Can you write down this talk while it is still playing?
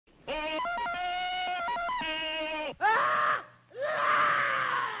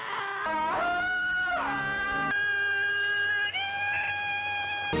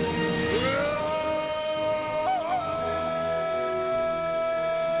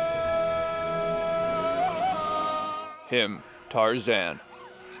Him, Tarzan.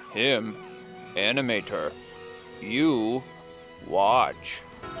 Him, animator. You, watch.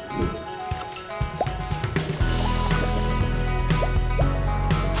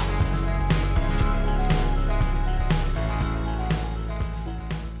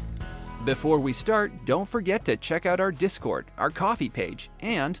 Before we start, don't forget to check out our Discord, our coffee page,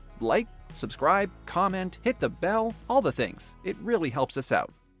 and like, subscribe, comment, hit the bell, all the things. It really helps us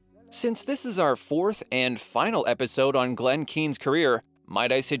out. Since this is our fourth and final episode on Glen Keane's career,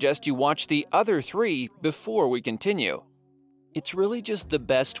 might I suggest you watch the other 3 before we continue? It's really just the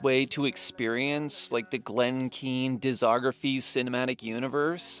best way to experience the Glen Keane discography's cinematic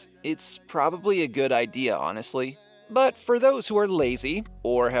universe. It's probably a good idea, honestly. But for those who are lazy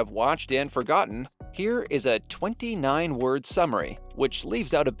or have watched and forgotten, here is a 29-word summary, which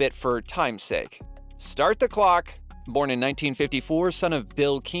leaves out a bit for time's sake. Start the clock. Born in 1954, son of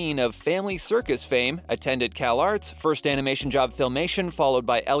Bill Keane of Family Circus fame, attended Cal Arts, first animation job Filmation, followed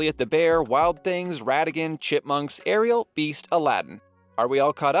by Elliot the Bear, Wild Things, Ratigan, Chipmunks, Ariel, Beast, Aladdin. Are we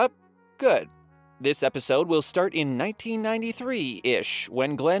all caught up? Good. This episode will start in 1993-ish,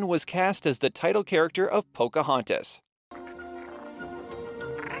 when Glen was cast as the title character of Pocahontas. No!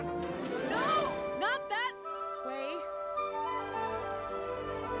 Not that way!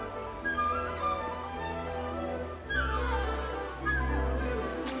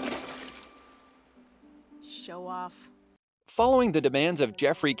 Show off. Following the demands of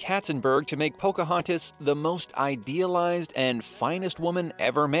Jeffrey Katzenberg to make Pocahontas the most idealized and finest woman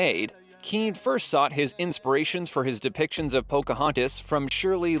ever made, Keane first sought his inspirations for his depictions of Pocahontas from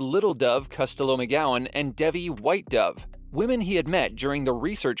Shirley Little Dove Costello McGowan and Devi White Dove, women he had met during the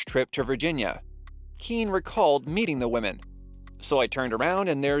research trip to Virginia. Keane recalled meeting the women. So I turned around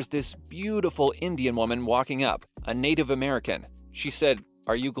and there's this beautiful Indian woman walking up, a Native American. She said,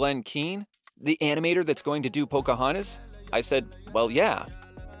 "Are you Glen Keane, the animator that's going to do Pocahontas?" I said, "Well, yeah."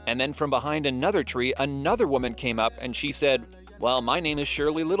 And then from behind another tree, another woman came up and she said, "Well, my name is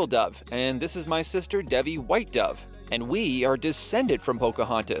Shirley Little Dove, and this is my sister Devi White Dove, and we are descended from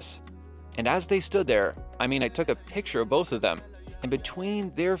Pocahontas." And as they stood there, I took a picture of both of them, and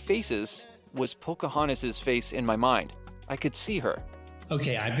between their faces was Pocahontas' face in my mind. I could see her.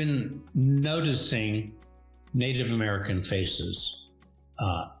 Okay, I've been noticing Native American faces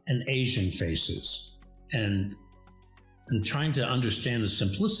and Asian faces, and I'm trying to understand the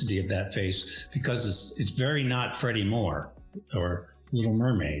simplicity of that face because it's very not Freddie Moore or Little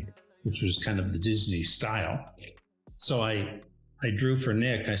Mermaid, which was kind of the Disney style. So I drew for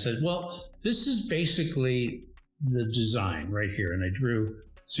Nick. I said, well, this is basically the design right here. And I drew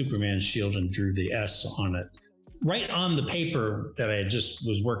Superman's shield and drew the S on it, right on the paper that I just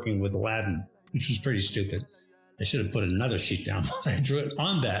was working with Aladdin, which was pretty stupid. I should have put another sheet down, but I drew it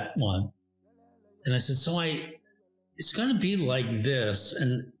on that one. And I said, it's going to be like this.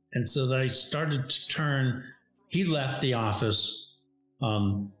 And so I started to turn. He left the office,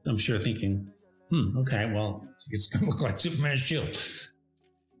 I'm sure thinking, okay, well, it's going to look like Superman's shield.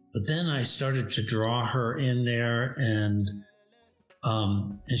 But then I started to draw her in there, and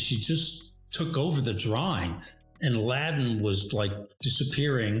she just took over the drawing. And Aladdin was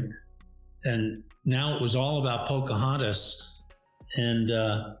disappearing, and now it was all about Pocahontas. And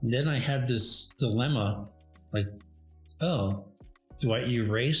then I had this dilemma, oh, do I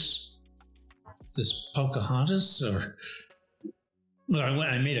erase this Pocahontas, or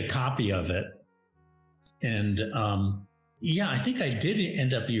I made a copy of it, and I think I did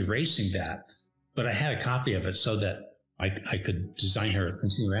end up erasing that, but I had a copy of it so that I could design her,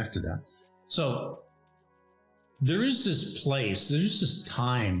 continue after that. So there is this place, there's this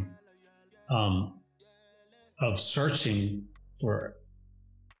time of searching for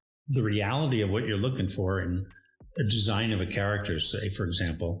the reality of what you're looking for in a design of a character, say, for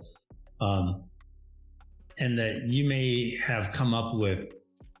example. And that you may have come up with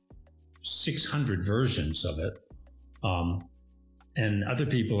 600 versions of it. And other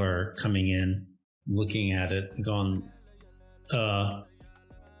people are coming in, looking at it and going, so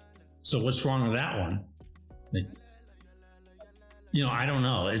what's wrong with that one? I don't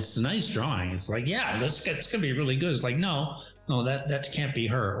know. It's a nice drawing. It's yeah, it's going to be really good. It's no, that can't be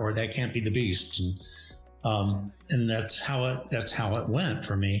her, or that can't be the Beast. And that's how it went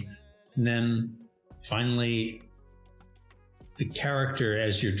for me. And then finally, the character,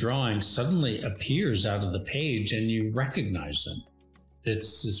 as you're drawing, suddenly appears out of the page and you recognize them.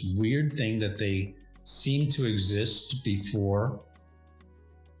 It's this weird thing that they seem to exist before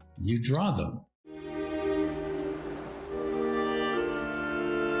you draw them.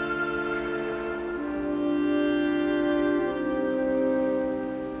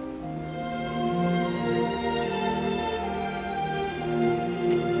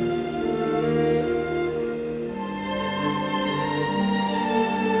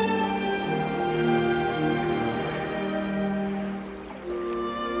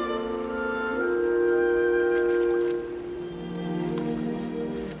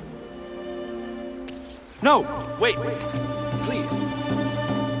 No, wait, please.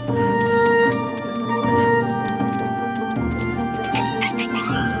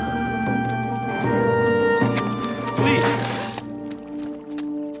 Please.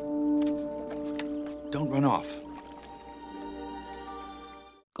 Don't run off.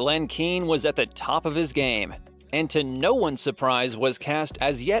 Glen Keane was at the top of his game, and to no one's surprise was cast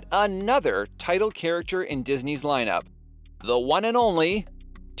as yet another title character in Disney's lineup, the one and only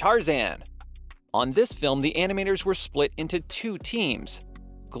Tarzan. On this film, the animators were split into two teams.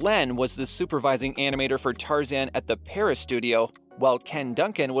 Glen was the supervising animator for Tarzan at the Paris studio, while Ken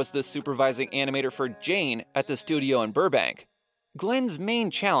Duncan was the supervising animator for Jane at the studio in Burbank. Glen's main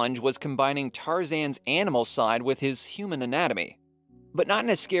challenge was combining Tarzan's animal side with his human anatomy. But not in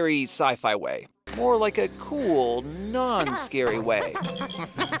a scary sci-fi way, more like a cool, non-scary way.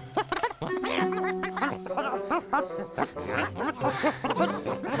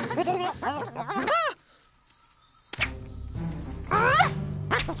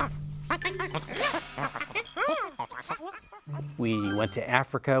 We went to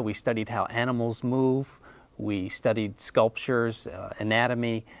Africa, we studied how animals move, we studied sculptures,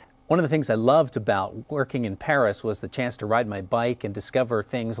 anatomy. One of the things I loved about working in Paris was the chance to ride my bike and discover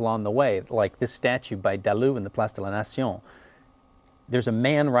things along the way, like this statue by Dalou in the Place de la Nation. There's a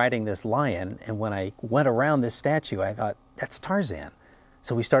man riding this lion, and when I went around this statue, I thought, that's Tarzan.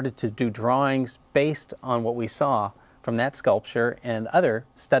 So we started to do drawings based on what we saw from that sculpture and other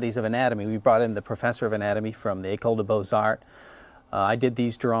studies of anatomy. We brought in the professor of anatomy from the École des Beaux-Arts. I did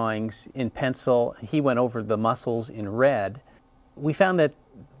these drawings in pencil. He went over the muscles in red. We found that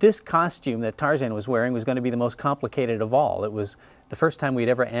this costume that Tarzan was wearing was going to be the most complicated of all. It was the first time we'd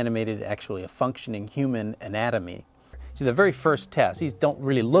ever animated actually a functioning human anatomy. So the very first tests, these don't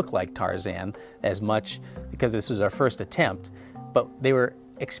really look like Tarzan as much because this was our first attempt, but they were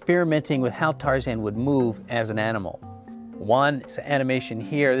experimenting with how Tarzan would move as an animal. One animation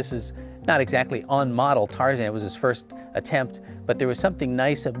here, this is not exactly on model Tarzan, it was his first attempt, but there was something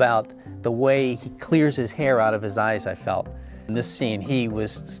nice about the way he clears his hair out of his eyes, I felt. In this scene, he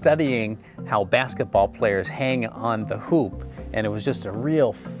was studying how basketball players hang on the hoop, and it was just a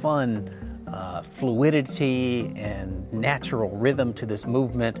real fun fluidity and natural rhythm to this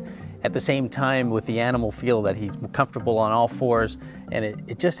movement. At the same time, with the animal feel that he's comfortable on all fours, and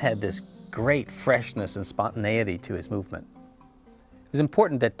it just had this great freshness and spontaneity to his movement. It was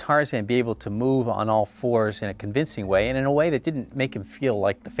important that Tarzan be able to move on all fours in a convincing way, and in a way that didn't make him feel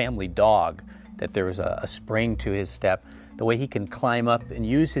like the family dog, that there was a spring to his step. The way he can climb up and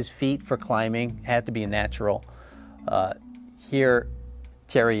use his feet for climbing had to be natural. Here,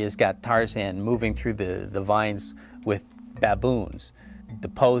 Terry has got Tarzan moving through the vines with baboons. The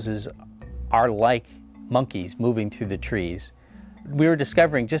poses are like monkeys moving through the trees. We were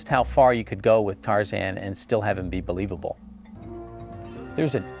discovering just how far you could go with Tarzan and still have him be believable.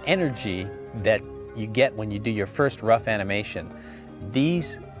 There's an energy that you get when you do your first rough animation.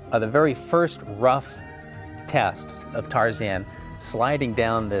 These are the very first rough tests of Tarzan sliding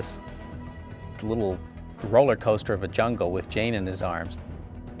down this little roller coaster of a jungle with Jane in his arms.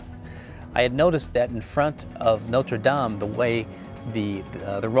 I had noticed that in front of Notre Dame, the way the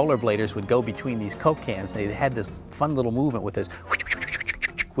rollerbladers would go between these Coke cans, they had this fun little movement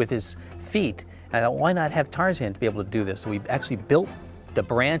with his feet. And I thought, why not have Tarzan to be able to do this? So we actually built the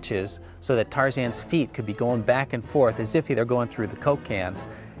branches so that Tarzan's feet could be going back and forth as if they're going through the Coke cans.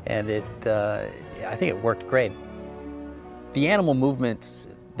 And I think it worked great. The animal movements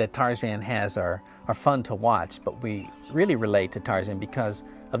that Tarzan has are fun to watch, but we really relate to Tarzan because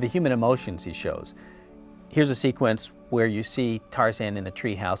of the human emotions he shows. Here's a sequence where you see Tarzan in the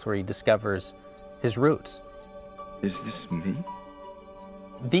treehouse where he discovers his roots. Is this me?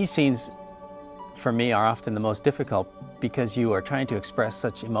 These scenes, for me, are often the most difficult because you are trying to express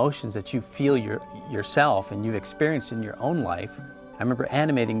such emotions that you feel yourself and you've experienced in your own life. I remember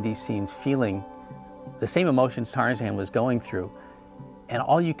animating these scenes feeling the same emotions Tarzan was going through, and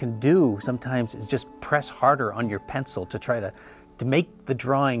all you can do sometimes is just press harder on your pencil to try to make the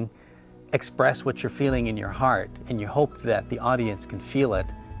drawing express what you're feeling in your heart, and you hope that the audience can feel it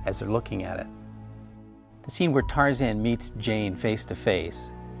as they're looking at it. The scene where Tarzan meets Jane face to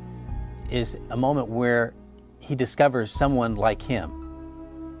face is a moment where he discovers someone like him.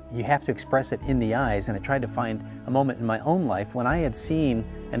 You have to express it in the eyes, and I tried to find a moment in my own life when I had seen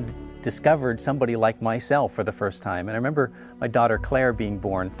and discovered somebody like myself for the first time. And I remember my daughter Claire being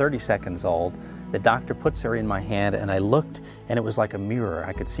born, 30 seconds old. The doctor puts her in my hand, and I looked, and it was like a mirror.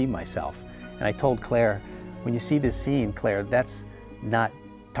 I could see myself. And I told Claire, when you see this scene, Claire, that's not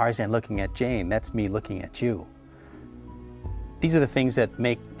Tarzan looking at Jane, that's me looking at you. These are the things that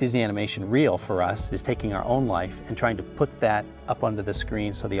make Disney animation real for us, is taking our own life and trying to put that up onto the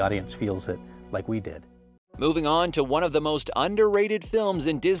screen so the audience feels it like we did. Moving on to one of the most underrated films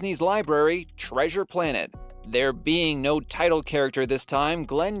in Disney's library, Treasure Planet. There being no title character this time,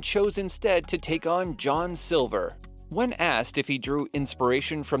 Glen chose instead to take on John Silver. When asked if he drew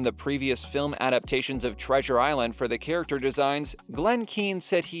inspiration from the previous film adaptations of Treasure Island for the character designs, Glen Keane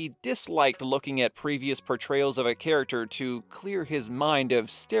said he disliked looking at previous portrayals of a character to clear his mind of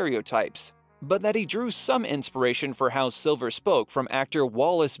stereotypes, but that he drew some inspiration for how Silver spoke from actor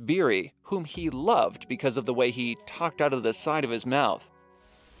Wallace Beery, whom he loved because of the way he talked out of the side of his mouth.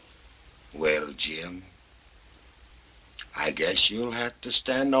 Well, Jim, I guess you'll have to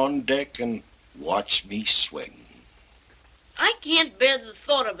stand on deck and watch me swing. I can't bear the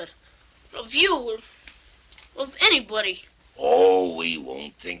thought of it. Of you, of anybody. Oh, we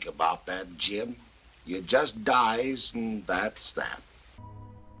won't think about that, Jim. You just dies, and that's that.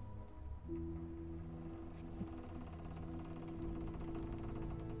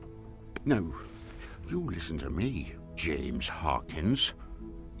 Now, you listen to me, James Hawkins.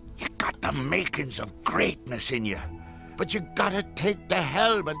 You got the makings of greatness in you, but you gotta take the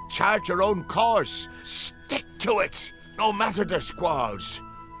helm and chart your own course. Stick to it, no matter the squalls.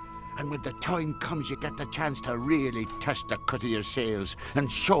 And when the time comes, you get the chance to really test the cut of your sails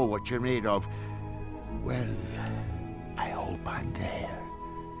and show what you're made of. Well, I hope I'm there,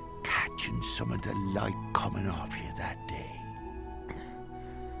 catching some of the light coming off you that day.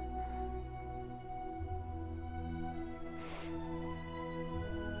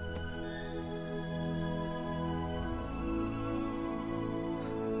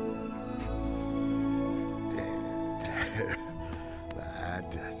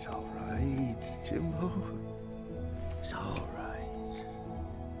 Lad, that's all right, Jimbo. It's all right.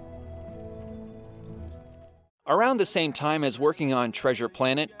 Around the same time as working on Treasure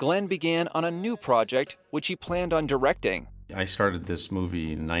Planet, Glen began on a new project which he planned on directing. I started this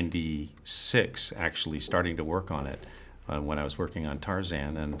movie in '96, actually starting to work on it when I was working on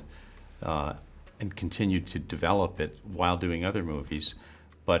Tarzan, and continued to develop it while doing other movies.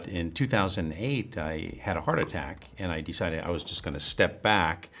 But in 2008, I had a heart attack, and I decided I was just going to step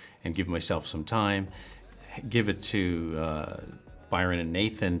back and give myself some time, give it to Byron and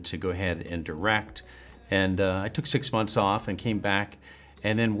Nathan to go ahead and direct. And I took 6 months off and came back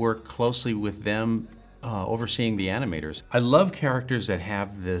and then worked closely with them, overseeing the animators. I love characters that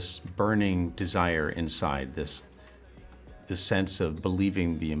have this burning desire inside, this sense of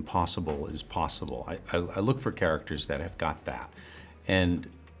believing the impossible is possible. I look for characters that have got that. And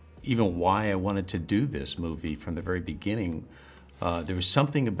even why I wanted to do this movie from the very beginning, there was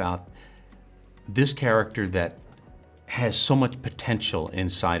something about this character that has so much potential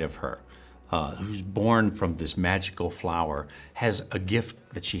inside of her, who's born from this magical flower, has a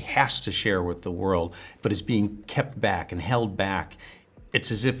gift that she has to share with the world, but is being kept back and held back.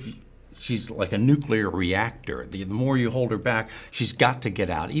 It's as if she's like a nuclear reactor. The more you hold her back, she's got to get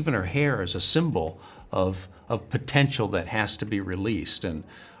out. Even her hair is a symbol of potential that has to be released. And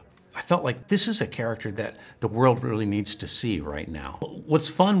I felt like this is a character that the world really needs to see right now. What's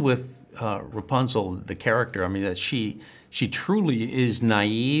fun with Rapunzel, the character, I mean, that she truly is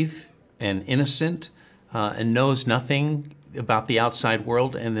naive and innocent and knows nothing about the outside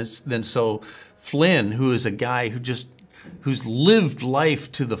world. And then so Flynn, who is a guy who's lived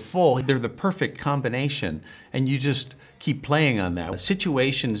life to the full, they're the perfect combination. And you just keep playing on that.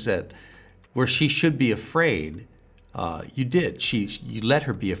 Situations where she should be afraid, you did. You let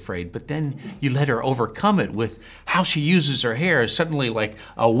her be afraid, but then you let her overcome it with how she uses her hair, suddenly like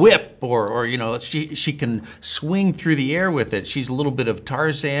a whip, or you know, she can swing through the air with it. She's a little bit of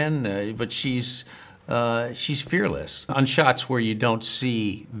Tarzan, but she's fearless. On shots where you don't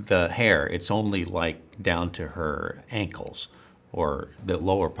see the hair, it's only like down to her ankles or the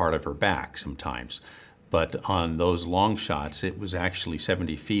lower part of her back sometimes. But on those long shots, it was actually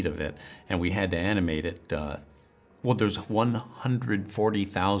 70 feet of it, and we had to animate it. Well, there's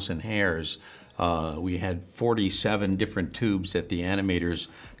 140,000 hairs. We had 47 different tubes that the animators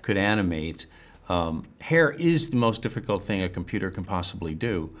could animate. Hair is the most difficult thing a computer can possibly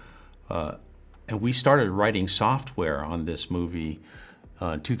do. And we started writing software on this movie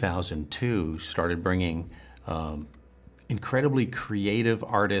in 2002, started bringing incredibly creative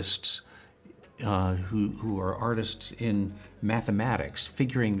artists who are artists in mathematics,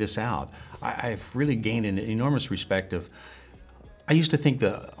 figuring this out. I've really gained an enormous respect of. I used to think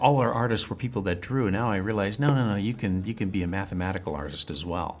that all our artists were people that drew, and now I realize, no, you can be a mathematical artist as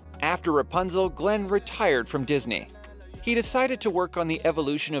well. After Rapunzel, Glen retired from Disney. He decided to work on the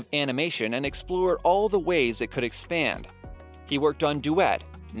evolution of animation and explore all the ways it could expand. He worked on Duet,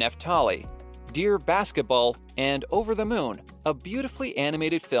 Neftali, Dear Basketball, and Over the Moon, a beautifully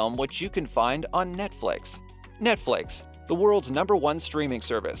animated film which you can find on Netflix. Netflix, the world's #1 streaming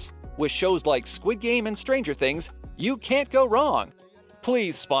service. With shows like Squid Game and Stranger Things, you can't go wrong.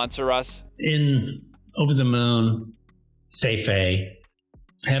 Please sponsor us. In Over the Moon, Fei,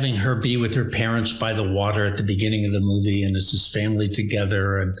 having her be with her parents by the water at the beginning of the movie, and it's his family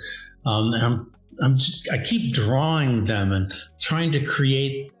together, and I keep drawing them and trying to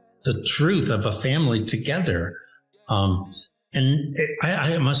create the truth of a family together. I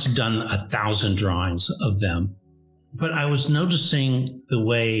must have done 1,000 drawings of them, but I was noticing the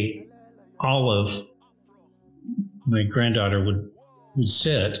way Olive, my granddaughter, would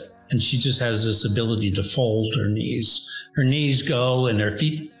sit, and she just has this ability to fold her knees. Her knees go and her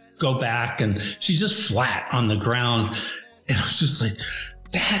feet go back, and she's just flat on the ground. And I was just like,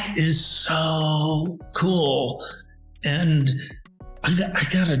 that is so cool. And I've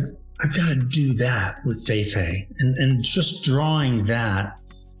got to do that with Fei. And just drawing that,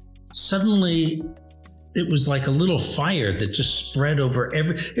 suddenly it was like a little fire that just spread over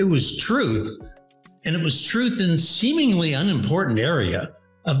it was truth. And it was truth in seemingly unimportant area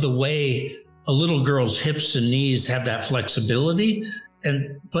of the way a little girl's hips and knees have that flexibility.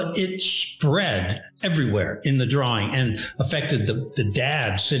 But it spread everywhere in the drawing and affected the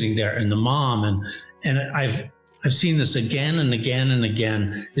dad sitting there and the mom. And I've seen this again and again and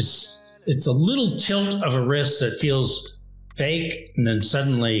again. It's a little tilt of a wrist that feels fake, and then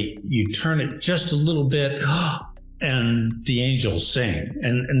suddenly you turn it just a little bit and the angels sing.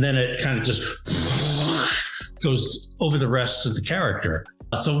 And then it kind of just goes over the rest of the character.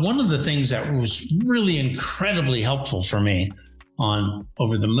 So one of the things that was really incredibly helpful for me on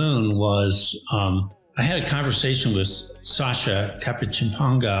Over the Moon was I had a conversation with Sasha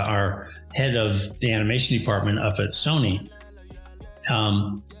Capichimpanga, our head of the animation department up at Sony.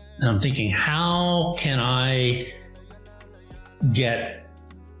 And I'm thinking, how can I get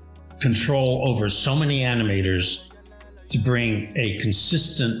control over so many animators to bring a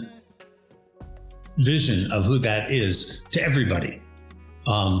consistent vision of who that is to everybody?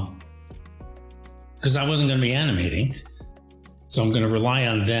 Because I wasn't going to be animating. So I'm going to rely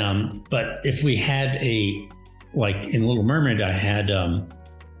on them. But if we had like in Little Mermaid, I had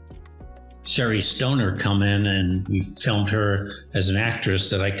Sherry Stoner come in, and we filmed her as an actress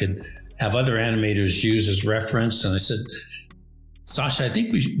that I could have other animators use as reference. And I said, Sasha, I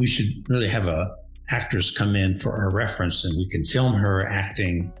think we should really have a actress come in for our reference, and we can film her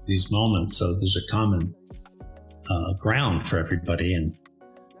acting these moments. So there's a common ground for everybody, and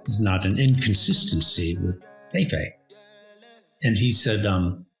there's not an inconsistency with Fei. And he said,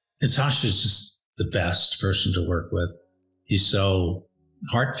 Sasha's just the best person to work with. He's so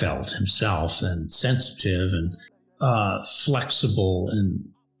heartfelt himself and sensitive and flexible and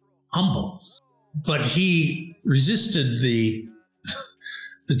humble. But he resisted the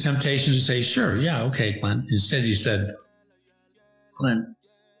temptation to say, sure, yeah, okay, Glenn. Instead, he said, Glenn,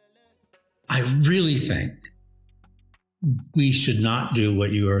 I really think we should not do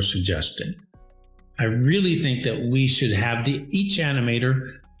what you are suggesting. I really think that we should have each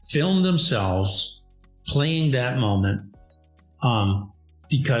animator film themselves playing that moment,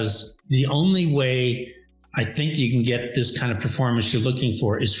 because the only way I think you can get this kind of performance you're looking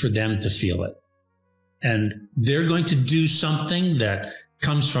for is for them to feel it. And they're going to do something that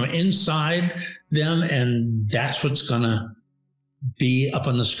comes from inside them, and that's what's going to be up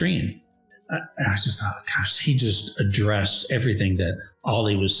on the screen. I just thought, gosh, he just addressed everything that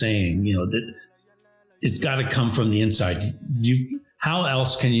Ollie was saying, that it's got to come from the inside. How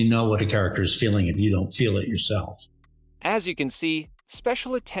else can you know what a character is feeling if you don't feel it yourself? As you can see,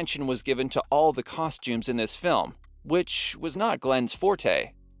 special attention was given to all the costumes in this film, which was not Glen's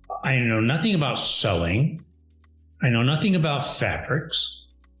forte. I know nothing about sewing. I know nothing about fabrics.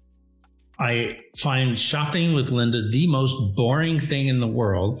 I find shopping with Linda the most boring thing in the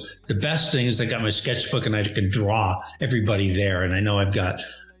world. The best thing is I got my sketchbook and I can draw everybody there, and I know I've got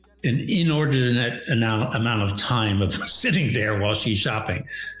an inordinate amount of time of sitting there while she's shopping.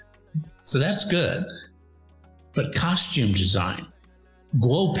 So that's good. But costume design,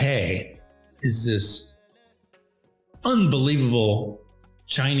 Guo Pei is this unbelievable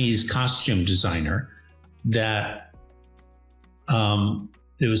Chinese costume designer that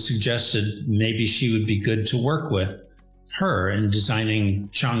it was suggested maybe she would be good to work with her in designing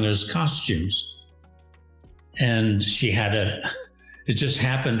Changa's costumes. And she had it just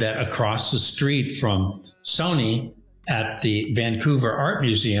happened that across the street from Sony at the Vancouver Art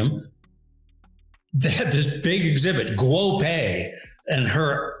Museum, they had this big exhibit, Guo Pei, and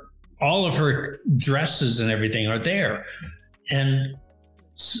all of her dresses and everything are there. And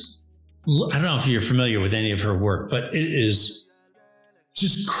I don't know if you're familiar with any of her work, but it is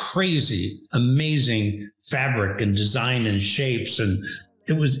just crazy, amazing fabric and design and shapes. And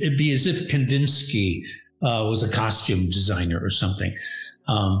it'd be as if Kandinsky was a costume designer or something.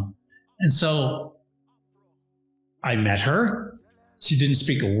 And so I met her. She didn't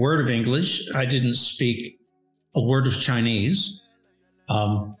speak a word of English. I didn't speak a word of Chinese.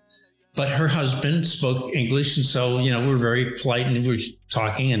 But her husband spoke English. And so, we were very polite and we were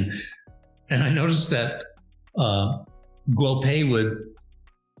talking. And I noticed that Guo Pei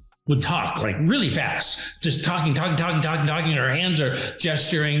would talk like really fast, just talking. Her hands are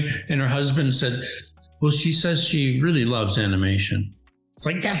gesturing. And her husband said, well, she says she really loves animation. It's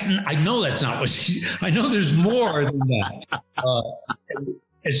like, I know that's not what I know there's more than that.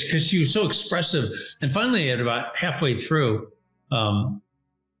 It's because she was so expressive. And finally, at about halfway through, her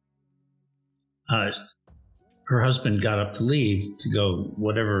husband got up to leave to go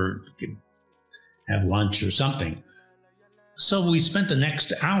whatever, have lunch or something. So we spent the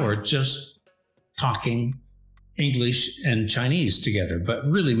next hour just talking English and Chinese together. But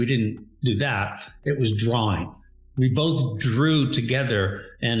really, we didn't do that. It was drawing. We both drew together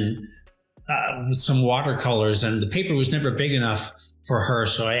and with some watercolors, and the paper was never big enough for her.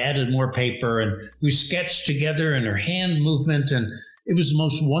 So I added more paper and we sketched together, and her hand movement. And it was the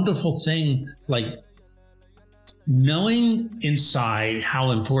most wonderful thing, like knowing inside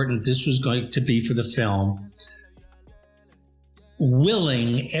how important this was going to be for the film,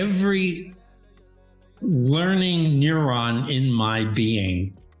 willing every learning neuron in my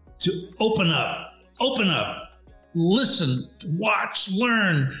being to open up, listen, watch,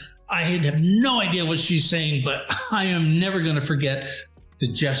 learn. I have no idea what she's saying, but I am never going to forget the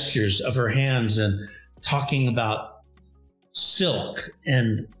gestures of her hands and talking about silk.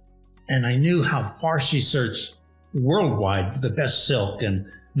 And I knew how far she searched worldwide for the best silk, and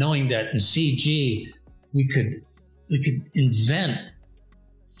knowing that in CG we could invent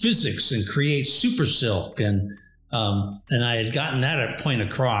physics and create super silk, and I had gotten that point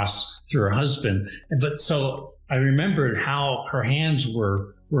across through her husband. But so I remembered how her hands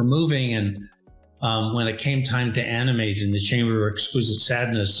were moving, and when it came time to animate in the Chamber of Exquisite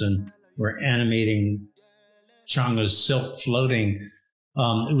Sadness, and we're animating Changa's silk floating,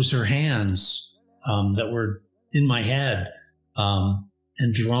 it was her hands that were in my head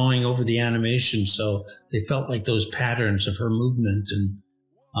and drawing over the animation, so they felt like those patterns of her movement.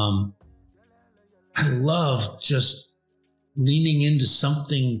 And I love just leaning into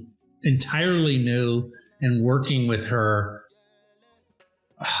something entirely new and working with her.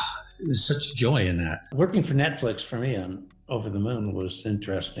 There's such joy in that. Working for Netflix for me on Over the Moon was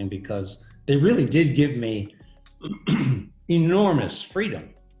interesting because they really did give me enormous freedom.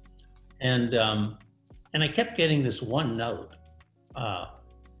 And I kept getting this one note.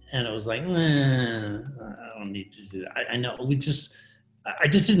 And it was like, nah, I don't need to do that. I know, I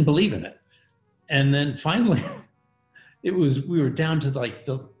just didn't believe in it. And then finally, we were down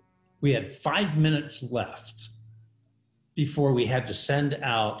to we had 5 minutes left before we had to send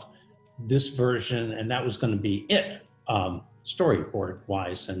out this version, and that was going to be it, storyboard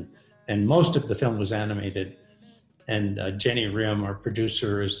wise. And most of the film was animated. And Jenny Rim, our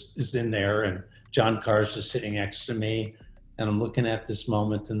producer, is in there, and John Cars is sitting next to me. And I'm looking at this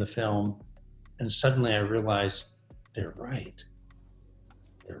moment in the film, and suddenly I realized they're right.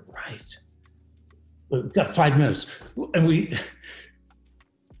 They're right. We've got 5 minutes. And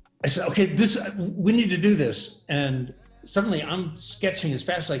I said, okay, we need to do this. And suddenly I'm sketching as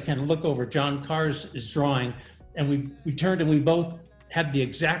fast as I can, look over, John Cars is drawing, and we turned and we both had the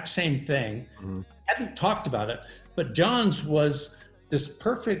exact same thing. Mm-hmm. Hadn't talked about it, but John's was this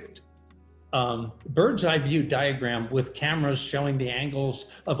perfect bird's eye view diagram with cameras showing the angles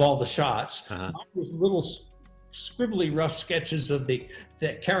of all the shots. Uh-huh. Mine was little scribbly rough sketches of the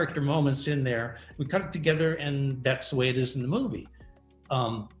character moments in there. We cut it together, and that's the way it is in the movie.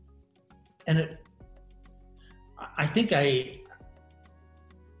 I think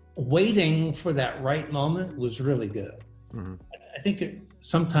waiting for that right moment was really good. Mm-hmm. I think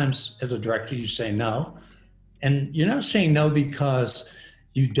sometimes as a director you say no, and you're not saying no because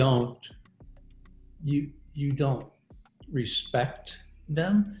you don't respect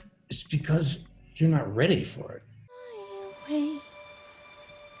them. It's because you're not ready for it. Fly away,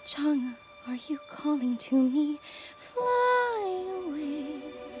 Changa, are you calling to me? Fly away.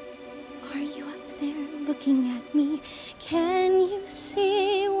 Are you up there looking at me? Can you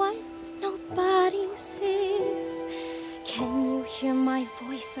see what nobody sees? Can you hear my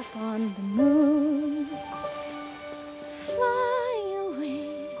voice up on the moon? Fly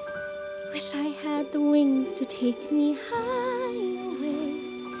away, Wish I had the wings to take me high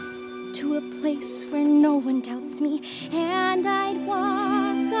away to a place where no one doubts me, and I'd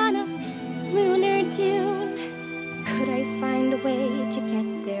walk on a lunar dune. Could I find a way to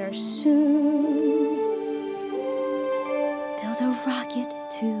get there soon? Build a rocket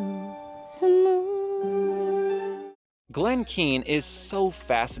to the moon. Glen Keane is so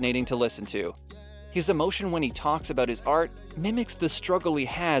fascinating to listen to. His emotion when he talks about his art mimics the struggle he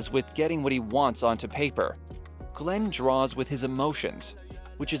has with getting what he wants onto paper. Glen draws with his emotions,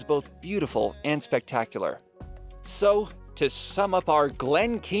 which is both beautiful and spectacular. So, to sum up our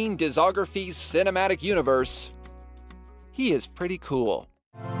Glen Keane Discography's cinematic universe, he is pretty cool.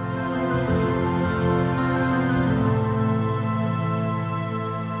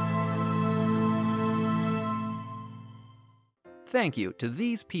 Thank you to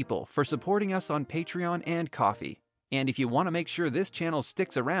these people for supporting us on Patreon and Ko-fi. And if you want to make sure this channel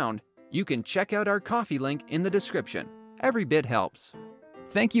sticks around, you can check out our Ko-fi link in the description. Every bit helps.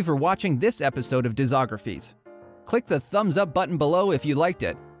 Thank you for watching this episode of Discographies. Click the thumbs up button below if you liked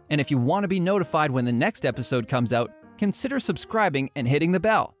it. And if you want to be notified when the next episode comes out, consider subscribing and hitting the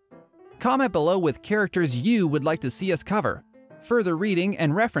bell. Comment below with characters you would like to see us cover. Further reading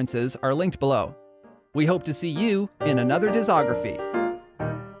and references are linked below. We hope to see you in another Discography.